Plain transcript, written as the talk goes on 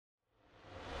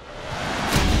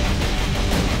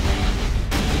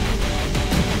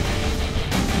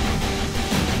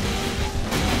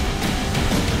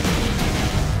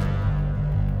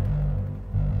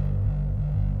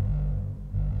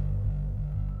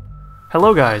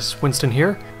Hello guys, Winston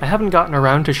here. I haven't gotten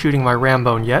around to shooting my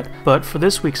Rambone yet, but for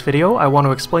this week's video I want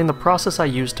to explain the process I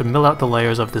used to mill out the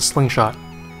layers of this Slingshot.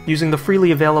 Using the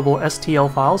freely available STL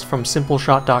files from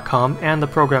simpleshot.com and the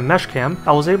program MeshCAM,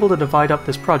 I was able to divide up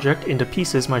this project into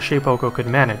pieces my Shapeoko could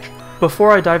manage.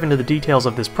 Before I dive into the details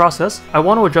of this process, I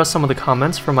want to address some of the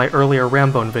comments from my earlier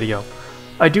Rambone video.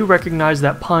 I do recognize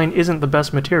that pine isn't the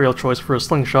best material choice for a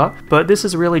slingshot, but this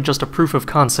is really just a proof of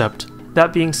concept.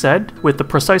 That being said, with the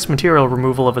precise material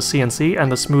removal of a CNC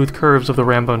and the smooth curves of the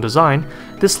Rambone design,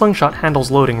 this slingshot handles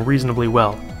loading reasonably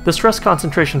well. The stress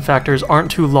concentration factors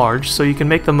aren't too large, so you can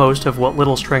make the most of what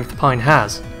little strength pine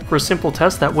has. For a simple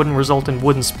test that wouldn't result in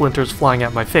wooden splinters flying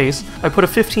at my face, I put a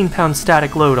 15-pound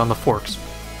static load on the forks.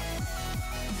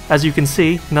 As you can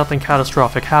see, nothing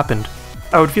catastrophic happened.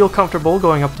 I would feel comfortable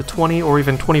going up to 20 or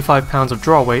even 25 pounds of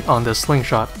draw weight on this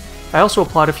slingshot. I also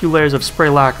applied a few layers of spray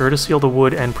lacquer to seal the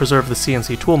wood and preserve the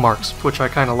CNC tool marks, which I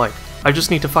kinda like. I just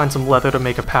need to find some leather to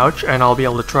make a pouch and I'll be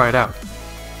able to try it out.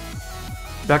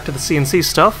 Back to the CNC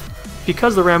stuff.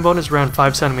 Because the Rambone is around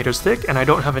 5 cm thick and I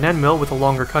don't have an end mill with a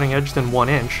longer cutting edge than 1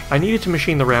 inch, I needed to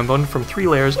machine the Rambone from 3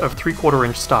 layers of 3/4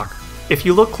 inch stock. If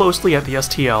you look closely at the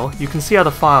STL, you can see how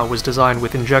the file was designed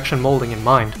with injection molding in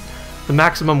mind. The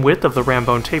maximum width of the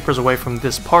Rambone tapers away from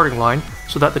this parting line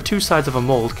so that the two sides of a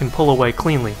mold can pull away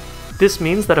cleanly. This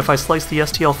means that if I slice the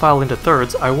STL file into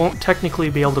thirds, I won't technically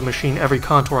be able to machine every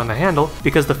contour on the handle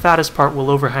because the fattest part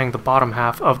will overhang the bottom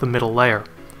half of the middle layer.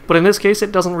 But in this case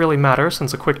it doesn't really matter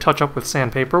since a quick touch-up with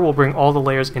sandpaper will bring all the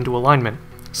layers into alignment.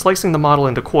 Slicing the model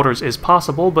into quarters is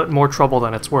possible, but more trouble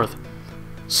than it's worth.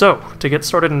 So, to get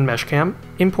started in MeshCAM,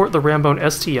 import the Rambone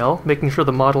STL, making sure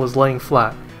the model is laying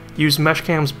flat. Use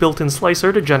MeshCAM's built-in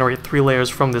slicer to generate 3 layers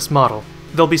from this model.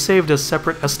 They'll be saved as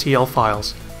separate STL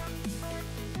files.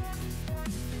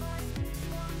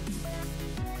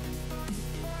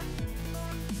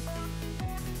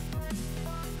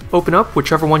 Open up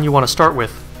whichever one you want to start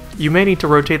with. You may need to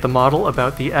rotate the model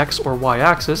about the X or Y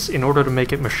axis in order to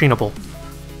make it machinable.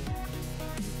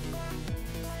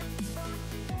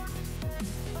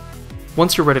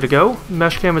 Once you're ready to go,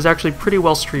 MeshCAM is actually pretty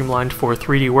well streamlined for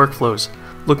 3D workflows.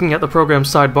 Looking at the program's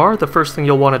sidebar, the first thing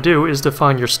you'll want to do is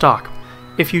define your stock.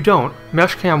 If you don't,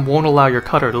 MeshCAM won't allow your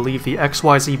cutter to leave the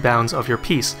XYZ bounds of your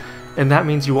piece, and that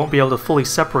means you won't be able to fully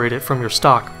separate it from your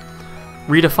stock.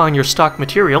 Redefine your stock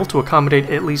material to accommodate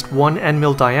at least 1 end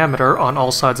mill diameter on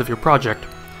all sides of your project.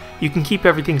 You can keep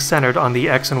everything centered on the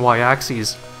X and Y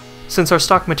axes. Since our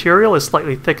stock material is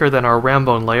slightly thicker than our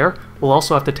Rambone layer, we'll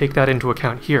also have to take that into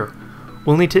account here.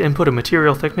 We'll need to input a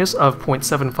material thickness of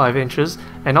 0.75 inches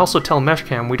and also tell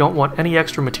MeshCAM we don't want any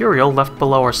extra material left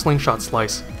below our slingshot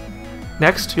slice.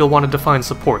 Next, you'll want to define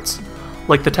supports.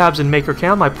 Like the tabs in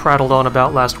MakerCam I prattled on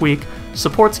about last week,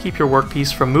 supports keep your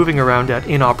workpiece from moving around at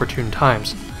inopportune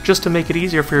times. Just to make it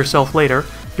easier for yourself later,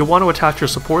 you'll want to attach your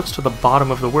supports to the bottom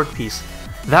of the workpiece.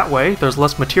 That way, there's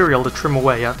less material to trim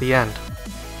away at the end.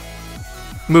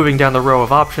 Moving down the row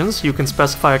of options, you can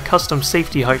specify a custom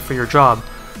safety height for your job.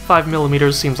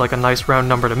 5mm seems like a nice round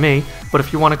number to me, but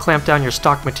if you want to clamp down your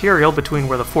stock material between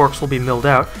where the forks will be milled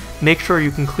out, make sure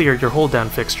you can clear your hold-down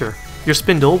fixture. Your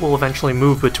spindle will eventually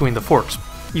move between the forks.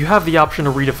 You have the option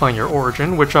to redefine your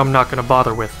origin, which I'm not going to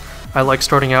bother with. I like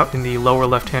starting out in the lower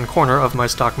left-hand corner of my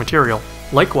stock material.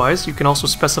 Likewise, you can also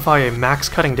specify a max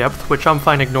cutting depth, which I'm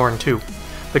fine ignoring too.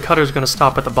 The cutter is going to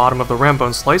stop at the bottom of the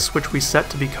Rambone slice, which we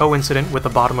set to be coincident with the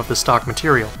bottom of the stock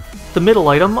material. The middle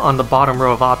item on the bottom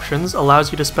row of options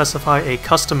allows you to specify a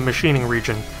custom machining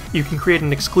region. You can create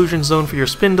an exclusion zone for your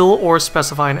spindle or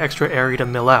specify an extra area to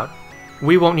mill out.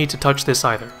 We won't need to touch this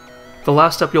either. The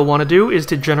last step you'll want to do is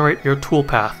to generate your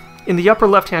toolpath. In the upper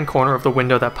left-hand corner of the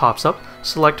window that pops up,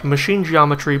 select Machine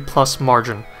Geometry plus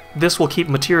Margin. This will keep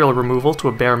material removal to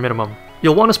a bare minimum.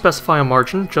 You'll want to specify a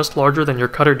margin just larger than your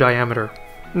cutter diameter.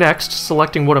 Next,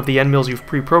 selecting one of the end mills you've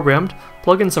pre-programmed,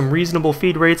 plug in some reasonable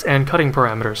feed rates and cutting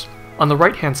parameters. On the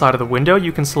right-hand side of the window,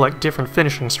 you can select different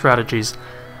finishing strategies.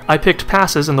 I picked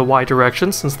passes in the Y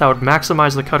direction since that would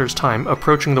maximize the cutter's time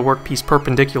approaching the workpiece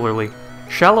perpendicularly.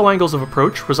 Shallow angles of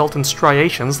approach result in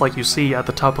striations like you see at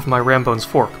the top of my Rambone's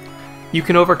fork. You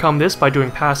can overcome this by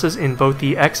doing passes in both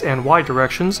the X and Y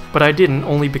directions, but I didn't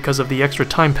only because of the extra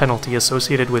time penalty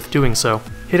associated with doing so.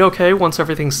 Hit OK once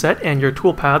everything's set and your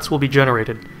toolpaths will be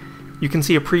generated. You can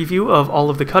see a preview of all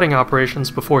of the cutting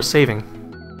operations before saving.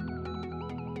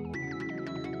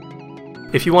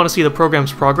 If you want to see the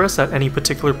program's progress at any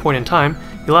particular point in time,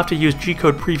 you'll have to use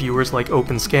G-code previewers like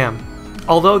OpenSCAM.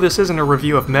 Although this isn't a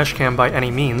review of MeshCAM by any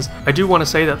means, I do want to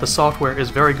say that the software is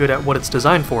very good at what it's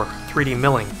designed for, 3D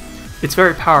milling. It's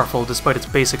very powerful despite its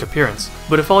basic appearance,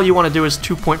 but if all you want to do is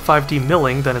 2.5D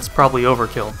milling, then it's probably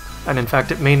overkill. and in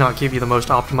fact it may not give you the most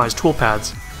optimized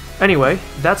toolpaths. Anyway,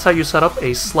 that's how you set up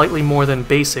a slightly more than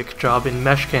basic job in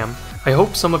MeshCAM. I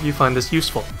hope some of you find this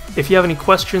useful. If you have any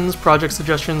questions, project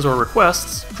suggestions, or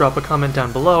requests, drop a comment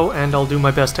down below and I'll do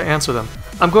my best to answer them.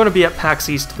 I'm going to be at PAX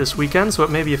East this weekend, so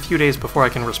it may be a few days before I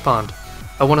can respond.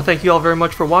 I want to thank you all very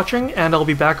much for watching, and I'll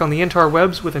be back on the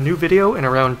interwebs with a new video in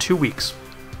around 2 weeks.